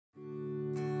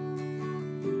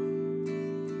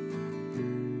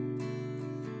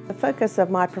focus of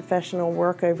my professional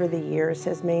work over the years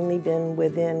has mainly been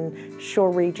within Shore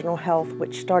Regional Health,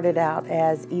 which started out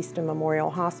as Easton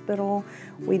Memorial Hospital.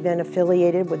 We then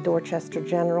affiliated with Dorchester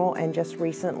General and just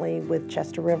recently with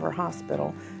Chester River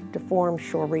Hospital to form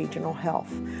Shore Regional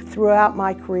Health. Throughout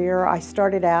my career, I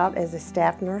started out as a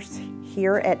staff nurse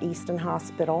here at Easton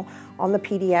Hospital on the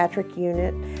pediatric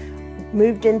unit,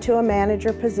 moved into a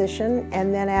manager position,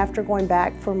 and then after going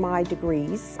back for my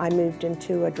degrees, I moved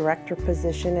into a director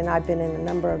position, and I've been in a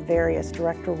number of various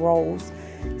director roles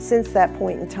since that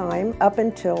point in time up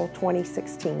until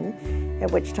 2016,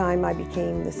 at which time I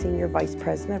became the Senior Vice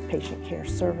President of Patient Care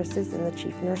Services and the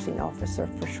Chief Nursing Officer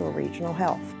for Shore Regional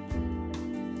Health.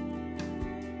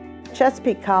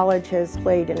 Chesapeake College has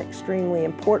played an extremely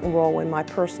important role in my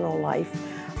personal life.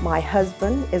 My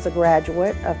husband is a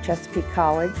graduate of Chesapeake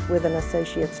College with an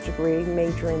associate's degree,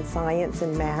 major in science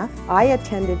and math. I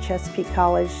attended Chesapeake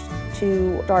College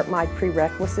to start my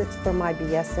prerequisites for my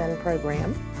BSN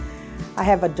program. I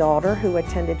have a daughter who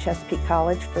attended Chesapeake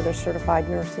College for their Certified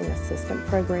Nursing Assistant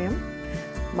program.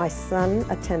 My son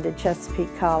attended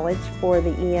Chesapeake College for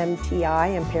the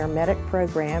EMTI and paramedic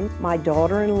program. My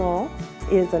daughter-in-law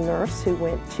is a nurse who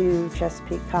went to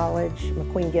Chesapeake College,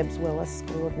 McQueen Gibbs Willis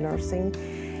School of Nursing.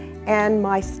 And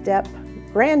my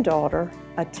step-granddaughter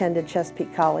attended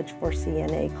Chesapeake College for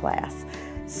CNA class.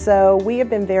 So we have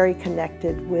been very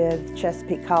connected with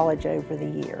Chesapeake College over the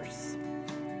years.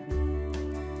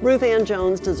 Ruth Ann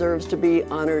Jones deserves to be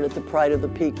honored at the Pride of the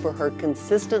Peak for her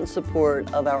consistent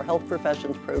support of our health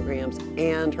professions programs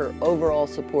and her overall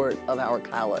support of our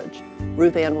college.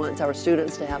 Ruth Ann wants our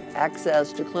students to have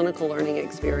access to clinical learning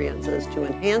experiences to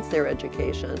enhance their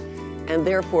education and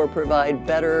therefore provide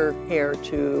better care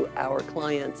to our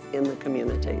clients in the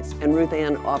communities. And Ruth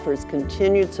Ann offers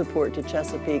continued support to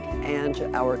Chesapeake and to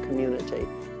our community.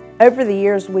 Over the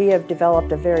years, we have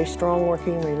developed a very strong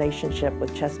working relationship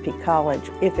with Chesapeake College.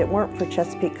 If it weren't for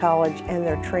Chesapeake College and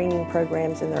their training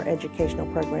programs and their educational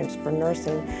programs for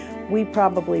nursing, we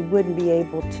probably wouldn't be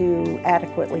able to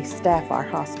adequately staff our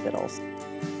hospitals.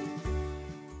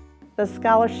 The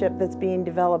scholarship that's being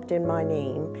developed in my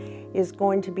name is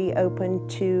going to be open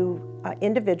to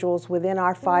individuals within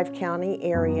our 5-county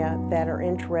area that are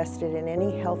interested in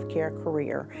any healthcare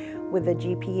career with a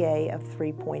GPA of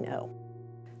 3.0.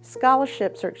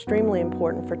 Scholarships are extremely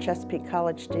important for Chesapeake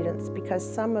College students because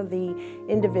some of the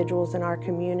individuals in our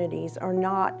communities are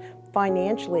not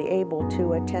financially able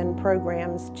to attend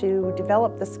programs to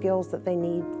develop the skills that they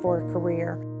need for a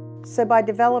career. So by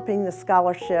developing the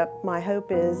scholarship, my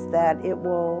hope is that it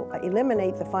will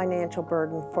eliminate the financial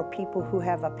burden for people who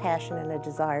have a passion and a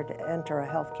desire to enter a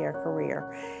healthcare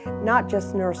career. Not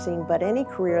just nursing, but any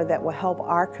career that will help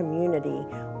our community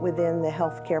within the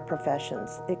healthcare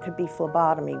professions. It could be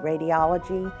phlebotomy,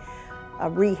 radiology,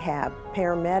 rehab,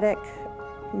 paramedic,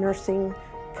 nursing,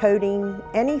 coding,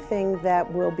 anything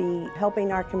that will be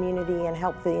helping our community and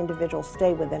help the individuals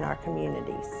stay within our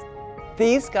communities.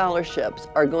 These scholarships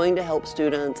are going to help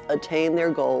students attain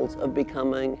their goals of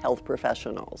becoming health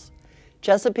professionals.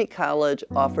 Chesapeake College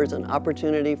offers an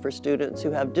opportunity for students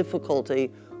who have difficulty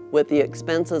with the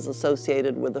expenses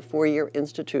associated with a 4-year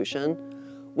institution,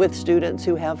 with students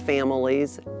who have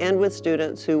families, and with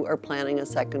students who are planning a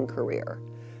second career.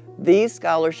 These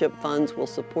scholarship funds will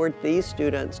support these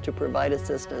students to provide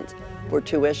assistance for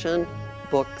tuition,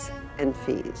 books, and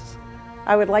fees.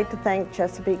 I would like to thank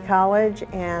Chesapeake College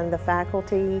and the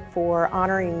faculty for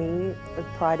honoring me with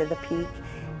Pride of the Peak,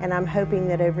 and I'm hoping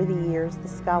that over the years the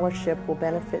scholarship will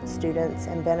benefit students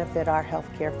and benefit our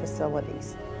healthcare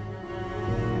facilities.